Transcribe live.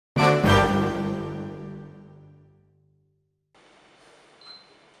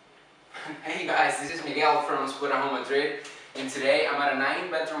Hey guys, this is Miguel from Spotahome, Madrid, and today I'm at a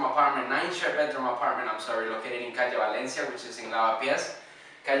 9-shared bedroom apartment, located in Calle Valencia, which is in Lavapiés.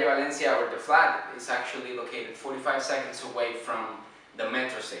 Calle Valencia, or the flat, is actually located 45 seconds away from the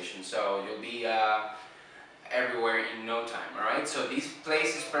metro station, so you'll be everywhere in no time, alright? So this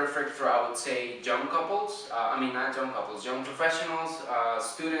place is perfect for, I would say, young couples, not young couples, young professionals,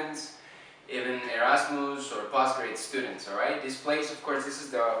 students, even Erasmus or postgrad students, alright? This place, of course, this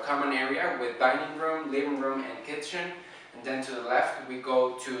is the common area with dining room, living room, and kitchen. And then to the left, we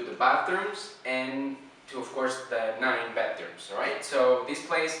go to the bathrooms and to, of course, the 9 bedrooms, alright? So this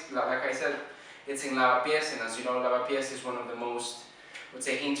place, like I said, it's in Lavapiés, and as you know, Lavapiés is one of the most, I would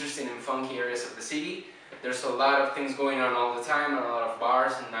say, interesting and funky areas of the city. There's a lot of things going on all the time, and a lot of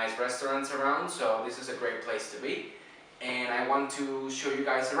bars and nice restaurants around, so this is a great place to be. And I want to show you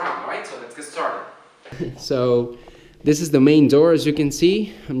guys around, alright? So let's get started. So this is the main door, as you can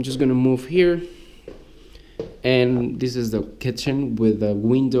see. I'm just gonna move here. And this is the kitchen with a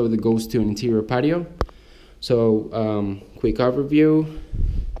window that goes to an interior patio. So quick overview.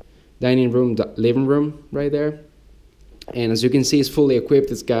 Dining room, living room right there. And as you can see, it's fully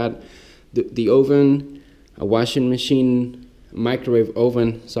equipped. It's got the oven, a washing machine, microwave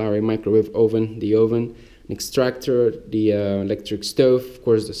oven, the oven, an extractor, the electric stove, of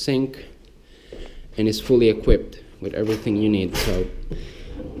course the sink, and it's fully equipped with everything you need. So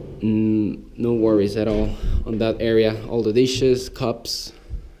no worries at all on that area. All the dishes, cups,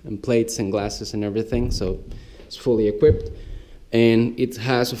 and plates and glasses and everything. So it's fully equipped. And it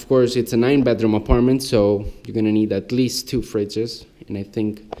has, of course, it's a 9-bedroom apartment, so you're gonna need at least 2 fridges. And I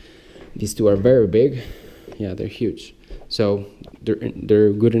think these 2 are very big. Yeah, they're huge. So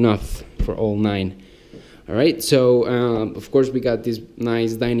they're good enough for all 9. All right, so of course we got this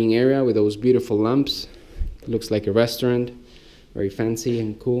nice dining area with those beautiful lamps. It looks like a restaurant, very fancy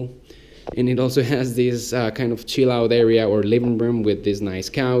and cool. And it also has this kind of chill out area or living room with this nice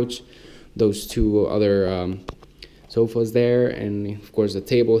couch, those 2 other sofas there, and of course the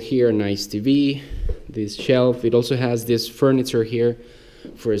table here, nice TV, this shelf. It also has this furniture here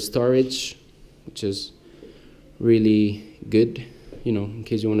for storage, which is really good, you know, in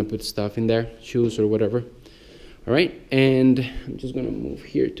case you want to put stuff in there, shoes or whatever. All right, and I'm just gonna move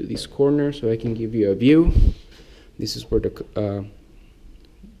here to this corner so I can give you a view. This is where the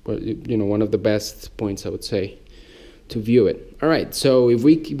one of the best points, I would say, to view it. All right, so if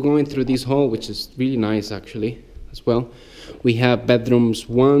we keep going through this hall, which is really nice actually as well, we have bedrooms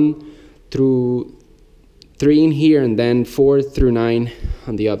 1 through 3 in here, and then 4 through 9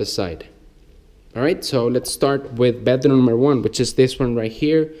 on the other side. All right, so let's start with bedroom number 1, which is this one right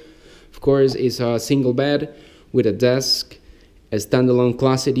here. Of course, it's a single bed with a desk, a standalone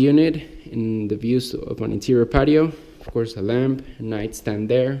closet unit, and the views of an interior patio. Of course, a lamp, a nightstand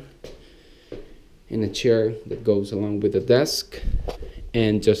there, and a chair that goes along with the desk,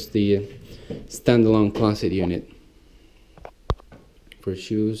 and just the standalone closet unit for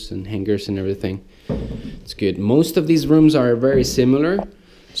shoes and hangers and everything. It's good. Most of these rooms are very similar,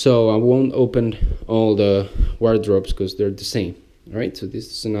 so I won't open all the wardrobes because they're the same. All right, so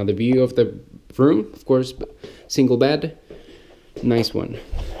this is another view of the room. Of course, single bed, nice one.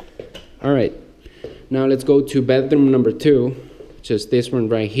 All right, now let's go to bedroom number 2, which is this one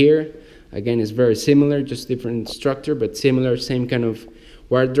right here. Again, it's very similar, just different structure, but similar, same kind of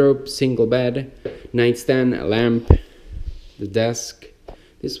wardrobe, single bed, nightstand, a lamp, the desk.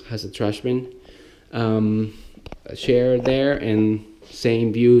 This has a trash bin, a chair there, and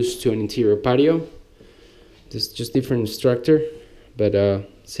same views to an interior patio. This is just different structure, but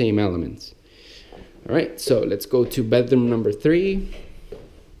same elements. All right, so let's go to bedroom number 3.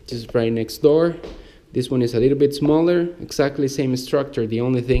 This is right next door. This one is a little bit smaller, exactly same structure. The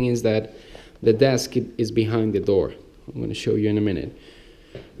only thing is that the desk is behind the door. I'm going to show you in a minute.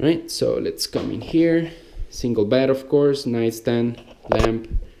 All right, so let's come in here. Single bed, of course, nightstand, lamp,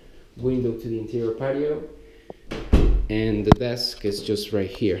 window to the interior patio, and the desk is just right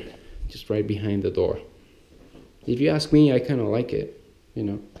here, just right behind the door. If you ask me, I kind of like it, you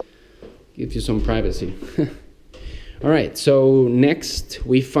know, gives you some privacy. All right, so next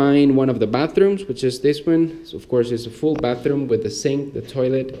we find one of the bathrooms, which is this one. So of course, it's a full bathroom with the sink, the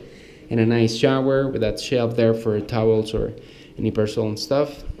toilet, and a nice shower with that shelf there for towels or any personal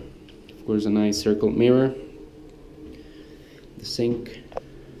stuff. Of course, a nice circle mirror, the sink,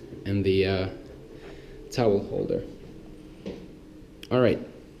 and the towel holder. All right,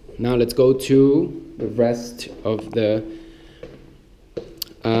 now let's go to the rest of the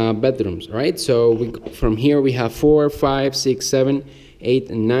bedrooms. All right, so from here we have 4, 5, 6, 7, 8,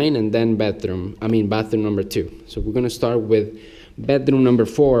 and 9, and then bathroom number 2. So we're gonna start with bedroom number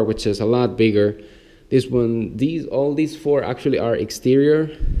 4, which is a lot bigger. This one, all these 4 actually are exterior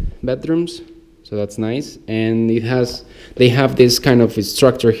bedrooms, so that's nice. And they have this kind of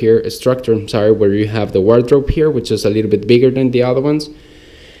structure here, where you have the wardrobe here, which is a little bit bigger than the other ones,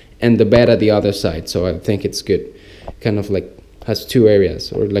 and the bed at the other side. So I think it's good. Kind of like has 2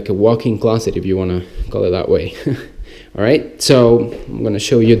 areas, or like a walk-in closet if you want to call it that way. All right, so I'm gonna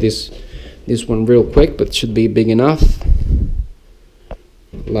show you this one real quick, but it should be big enough.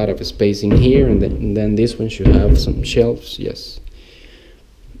 A lot of spacing here, and then this one should have some shelves. Yes.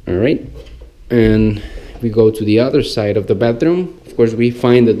 All right, and we go to the other side of the bedroom. Of course, we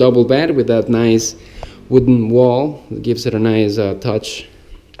find the double bed with that nice wooden wall that gives it a nice touch.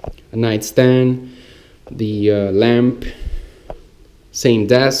 A nightstand, the lamp, same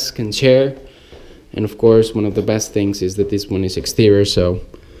desk and chair, and of course one of the best things is that this one is exterior, so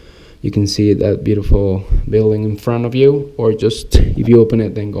you can see that beautiful building in front of you, or just if you open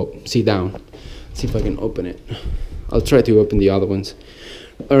it, then go sit down. See if I can open it. I'll try to open the other ones.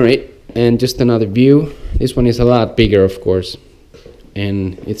 All right, and just another view. This one is a lot bigger, of course,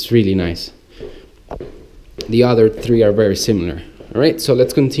 and it's really nice. The other 3 are very similar. All right, so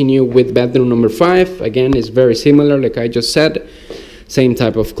let's continue with bedroom number 5. Again, it's very similar, like I just said. Same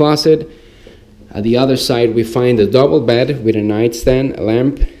type of closet. At the other side, we find a double bed with a nightstand, a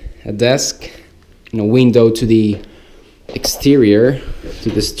lamp, a desk, and a window to the exterior, to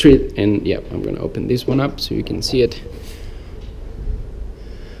the street. And yeah, I'm gonna open this one up so you can see it.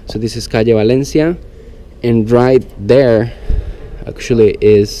 So this is Calle Valencia, and right there actually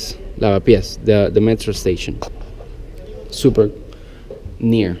is Lavapiés, the metro station. Super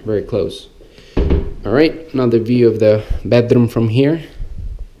near, very close. All right, another view of the bedroom from here.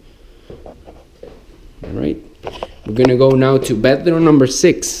 All right, we're gonna go now to bedroom number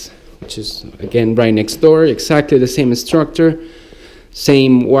 6, which is again right next door. Exactly the same structure,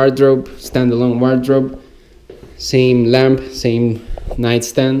 same wardrobe, standalone wardrobe, same lamp, same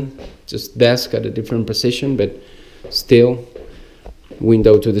nightstand, just desk at a different position, but still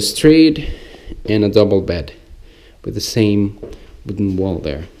window to the street, and a double bed with the same wooden wall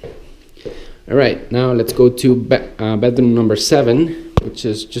there. All right, now let's go to bedroom number 7, which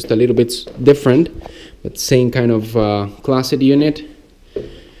is just a little bit different, but same kind of closet unit.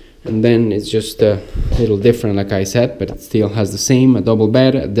 And then it's just a little different, like I said, but it still has the same, a double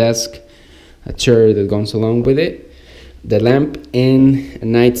bed, a desk, a chair that goes along with it, the lamp, and a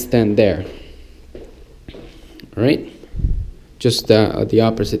nightstand there. All right, just at the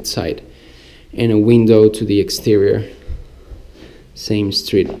opposite side, and a window to the exterior. Same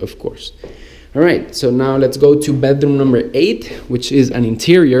street, of course. All right, so now let's go to bedroom number 8, which is an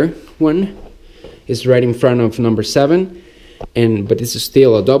interior one. It's right in front of number 7, but this is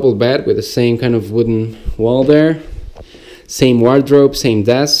still a double bed with the same kind of wooden wall there, same wardrobe, same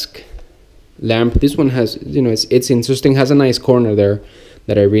desk, lamp. This one has, it's interesting, has a nice corner there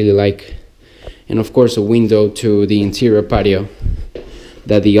that I really like, and of course a window to the interior patio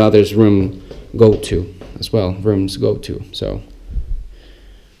that the others rooms go to. So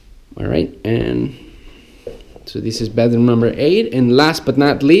all right, and so this is bedroom number 8, and last but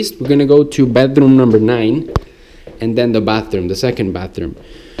not least, we're gonna go to bedroom number 9, and then the second bathroom.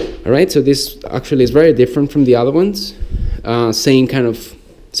 All right, so this actually is very different from the other ones. Same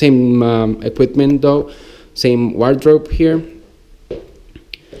equipment though, same wardrobe here.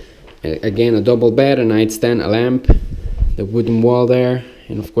 Again, a double bed, a nightstand, a lamp, the wooden wall there,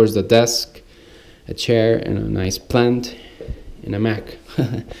 and of course the desk, a chair, and a nice plant, and a Mac.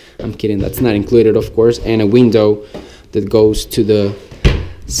 I'm kidding, that's not included, of course, and a window that goes to the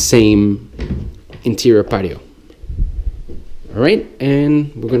same interior patio. All right,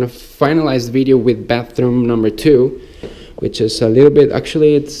 and we're gonna finalize the video with bathroom number 2, which is a little bit,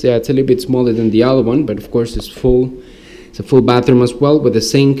 actually it's a little bit smaller than the other one, but of course it's full. It's a full bathroom as well, with a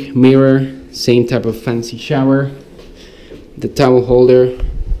sink, mirror, same type of fancy shower, the towel holder,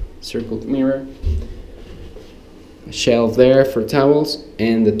 circled mirror, a shelf there for towels,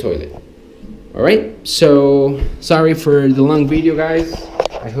 and the toilet. All right, so sorry for the long video, guys.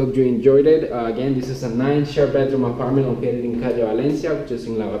 I hope you enjoyed it. Again, this is a 9-share bedroom apartment located in Calle Valencia, which is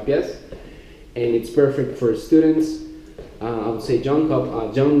in Lavapiés, and it's perfect for students. I would say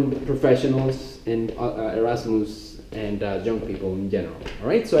young professionals and Erasmus and young people in general. All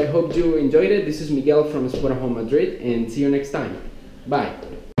right, so I hope you enjoyed it. This is Miguel from Spotahome, Madrid, and see you next time. Bye.